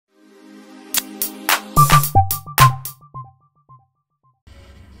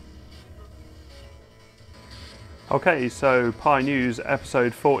Okay, so Pi News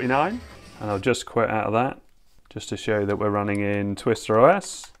episode 49, and I'll just quit out of that just to show you that we're running in Twister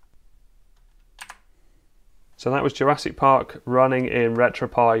OS. So that was Jurassic Park running in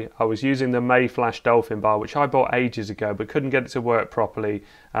Retropie. I was using the Mayflash Dolphin bar, which I bought ages ago, but couldn't get it to work properly,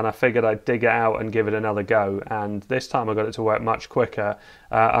 and I figured I'd dig it out and give it another go, and this time I got it to work much quicker.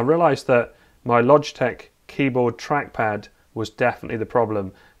 I realised that my Logitech keyboard trackpad was definitely the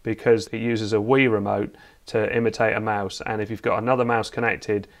problem, because it uses a Wii remote to imitate a mouse, and if you've got another mouse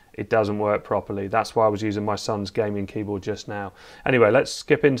connected, it doesn't work properly. That's why I was using my son's gaming keyboard just now. Anyway, let's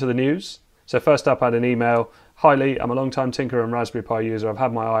skip into the news. So first up, I had an email. Hi Lee, I'm a long-time Tinker and Raspberry Pi user. I've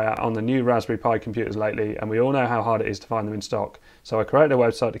had my eye out on the new Raspberry Pi computers lately, and we all know how hard it is to find them in stock. So I created a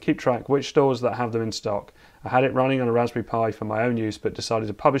website to keep track which stores that have them in stock. I had it running on a Raspberry Pi for my own use, but decided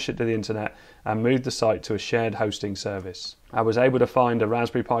to publish it to the internet and moved the site to a shared hosting service. I was able to find a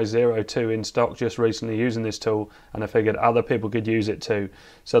Raspberry Pi Zero 2 in stock just recently using this tool, and I figured other people could use it too.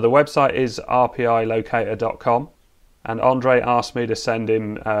 So the website is rpilocator.com. And André asked me to send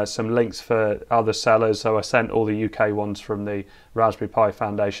him some links for other sellers, so I sent all the UK ones from the Raspberry Pi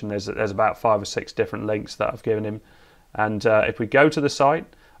Foundation. There's about 5 or 6 different links that I've given him. And if we go to the site,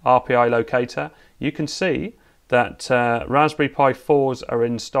 RPI Locator, you can see that Raspberry Pi 4s are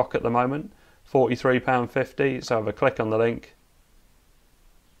in stock at the moment, £43.50. So if I click on the link,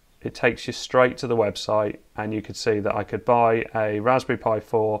 it takes you straight to the website, and you can see that I could buy a Raspberry Pi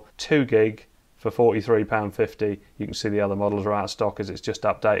 4 2 gig for £43.50. You can see the other models are out of stock as it's just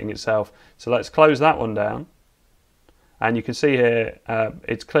updating itself. So let's close that one down. And you can see here,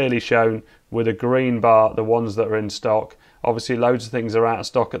 it's clearly shown with a green bar, the ones that are in stock. Obviously loads of things are out of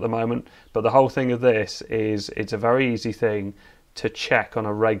stock at the moment, but the whole thing of this is it's a very easy thing to check on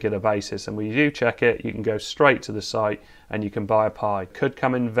a regular basis. And when you do check it, you can go straight to the site and you can buy a Pi. Could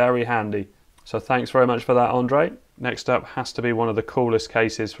come in very handy. So thanks very much for that, Andre. Next up has to be one of the coolest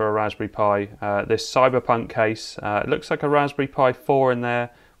cases for a Raspberry Pi. This Cyberpunk case. It looks like a Raspberry Pi 4 in there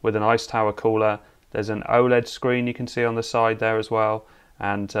with an Ice Tower cooler. There's an OLED screen you can see on the side there as well,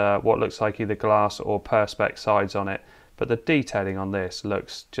 and what looks like either glass or Perspex sides on it. But the detailing on this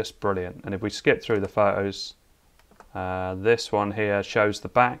looks just brilliant. And if we skip through the photos, this one here shows the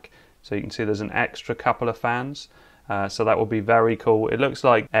back. So you can see there's an extra couple of fans. So that will be very cool. It looks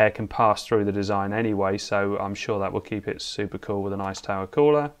like air can pass through the design anyway, so I'm sure that will keep it super cool with an Ice Tower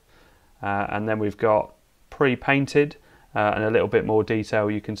cooler. And then we've got pre-painted and a little bit more detail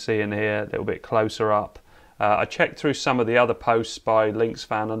you can see in here, a little bit closer up. I checked through some of the other posts by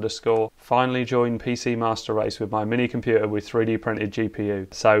linksfan_. Finally joined PC Master Race with my mini computer with 3D printed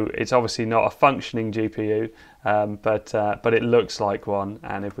GPU. So it's obviously not a functioning GPU, but it looks like one.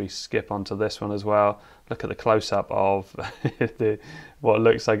 And if we skip onto this one as well, look at the close-up of what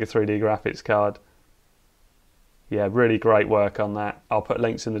looks like a 3D graphics card. Yeah, really great work on that. I'll put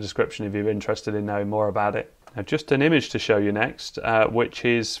links in the description if you're interested in knowing more about it. Now, just an image to show you next, which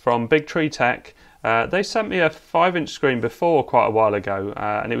is from Bigtreetech. They sent me a 5-inch screen before quite a while ago,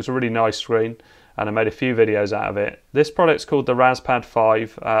 and it was a really nice screen, and I made a few videos out of it. This product's called the Razpad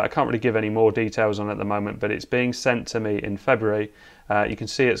 5. I can't really give any more details on it at the moment, but it's being sent to me in February. You can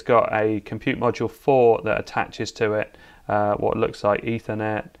see it's got a Compute Module 4 that attaches to it, what looks like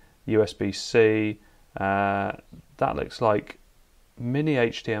Ethernet, USB-C. That looks like mini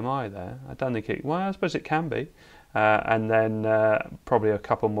HDMI there. I don't think it, well, I suppose it can be. And then probably a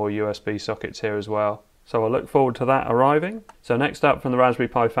couple more USB sockets here as well. So I look forward to that arriving. So next up from the Raspberry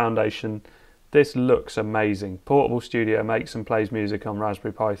Pi Foundation, this looks amazing. Portable Studio makes and plays music on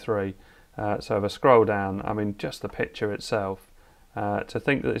Raspberry Pi 3. So if I scroll down, I mean, just the picture itself. To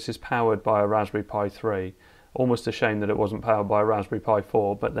think that this is powered by a Raspberry Pi 3, almost a shame that it wasn't powered by a Raspberry Pi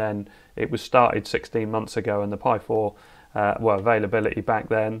 4, but then it was started 16 months ago, and the Pi 4 well, availability back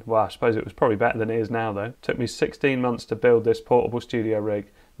then, well, I suppose it was probably better than it is now though. It took me 16 months to build this portable studio rig.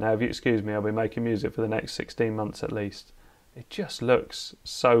 Now if you excuse me, I'll be making music for the next 16 months at least. It just looks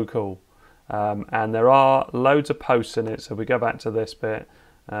so cool. And there are loads of posts in it, so if we go back to this bit,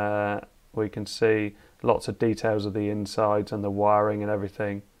 we can see lots of details of the insides and the wiring and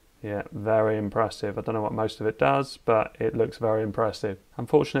everything. Yeah, very impressive. I don't know what most of it does, but it looks very impressive.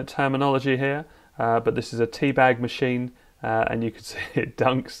 Unfortunate terminology here, but this is a teabag machine, and you can see it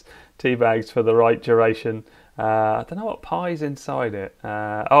dunks teabags for the right duration. I don't know what Pi's inside it.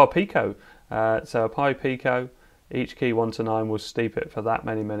 Oh, a Pico. So a Pi Pico, each key 1 to 9 will steep it for that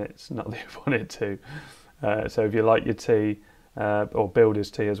many minutes, not that you want it to. So if you like your tea, or builder's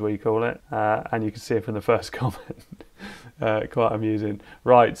tea as we call it, and you can see it from the first comment. Quite amusing.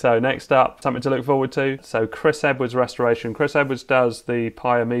 Right, so next up, something to look forward to. So Chris Edwards Restoration. Chris Edwards does the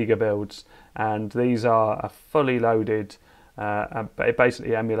Pi Amiga builds, and these are a fully loaded, it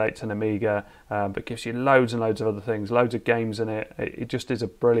basically emulates an Amiga, but gives you loads and loads of other things, loads of games in it. It just is a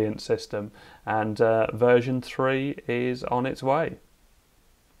brilliant system, and version 3 is on its way.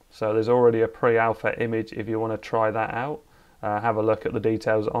 So there's already a pre-alpha image if you want to try that out. Have a look at the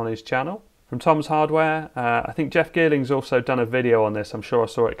details on his channel. From Tom's Hardware, I think Jeff Geerling's also done a video on this. I'm sure I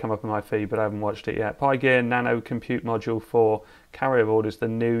saw it come up in my feed, but I haven't watched it yet. Pygear Nano Compute Module 4 carrier board is the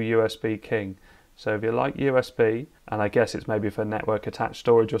new USB king. So if you like USB, and I guess it's maybe for network attached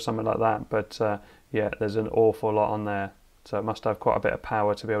storage or something like that, but yeah, there's an awful lot on there. So it must have quite a bit of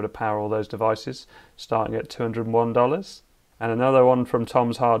power to be able to power all those devices, starting at $201. And another one from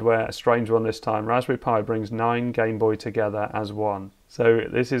Tom's Hardware, a strange one this time. Raspberry Pi brings 9 Game Boy together as one. So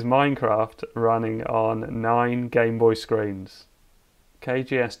this is Minecraft running on 9 Game Boy screens.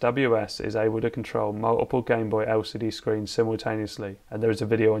 KGSWS is able to control multiple Game Boy LCD screens simultaneously, and there is a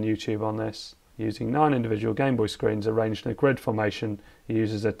video on YouTube on this. Using 9 individual Game Boy screens arranged in a grid formation, he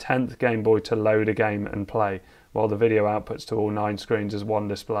uses a 10th Game Boy to load a game and play, while the video outputs to all 9 screens as one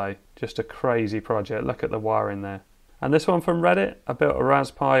display. Just a crazy project. Look at the wiring there. And this one from Reddit, I built a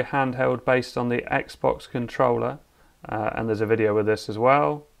Razpad handheld based on the Xbox controller, and there's a video with this as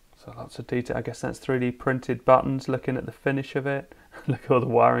well. So lots of detail. I guess that's 3D printed buttons, looking at the finish of it. Look at all the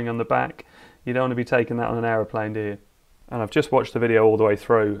wiring on the back. You don't want to be taking that on an aeroplane, do you? And I've just watched the video all the way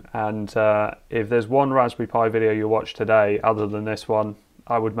through, and if there's one Raspberry Pi video you watch today other than this one,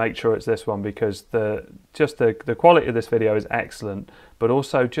 I would make sure it's this one, because the quality of this video is excellent, but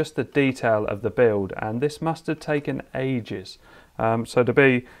also just the detail of the build, and this must have taken ages. So to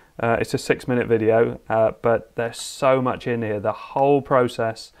be, it's a 6-minute video, but there's so much in here, the whole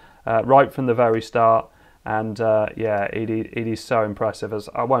process, right from the very start, and yeah, it is so impressive. As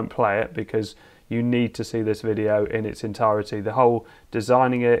I won't play it because you need to see this video in its entirety. The whole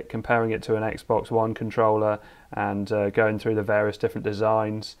designing it, comparing it to an Xbox One controller, and going through the various different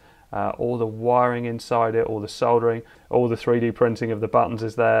designs, all the wiring inside it, all the soldering, all the 3D printing of the buttons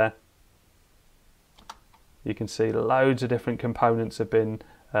is there. You can see loads of different components have been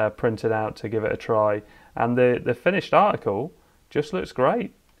printed out to give it a try, and the finished article just looks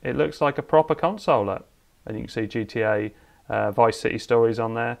great. It looks like a proper console, and you can see GTA Vice City Stories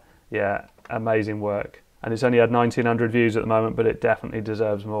on there. Yeah, amazing work. And it's only had 1,900 views at the moment, but it definitely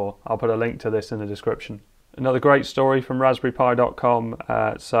deserves more. I'll put a link to this in the description. Another great story from raspberrypi.com.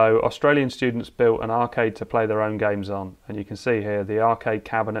 So Australian students built an arcade to play their own games on. And you can see here the arcade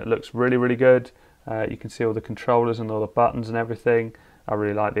cabinet looks really, really good. You can see all the controllers and all the buttons and everything. I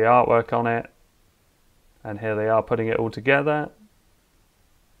really like the artwork on it. And here they are putting it all together.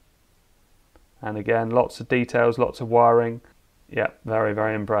 And again, lots of details, lots of wiring. Yeah, very,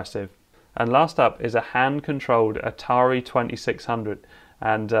 very impressive. And last up is a hand-controlled Atari 2600.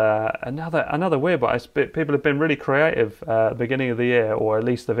 And another weird one. People have been really creative at the beginning of the year, or at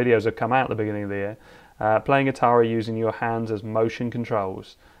least the videos have come out at the beginning of the year, playing Atari using your hands as motion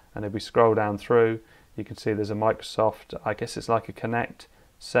controls. And if we scroll down through, you can see there's a Microsoft, I guess it's like a Kinect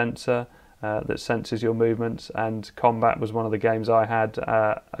sensor that senses your movements, and Combat was one of the games I had.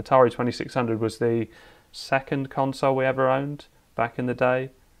 Atari 2600 was the second console we ever owned back in the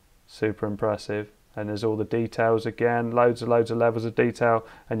day. Super impressive. And there's all the details again, loads of levels of detail,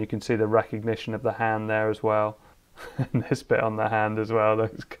 and you can see the recognition of the hand there as well. And this bit on the hand as well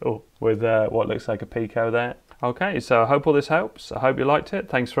looks cool, with what looks like a Pico there. Okay, so I hope all this helps. I hope you liked it.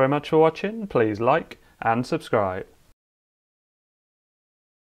 Thanks very much for watching. Please like and subscribe.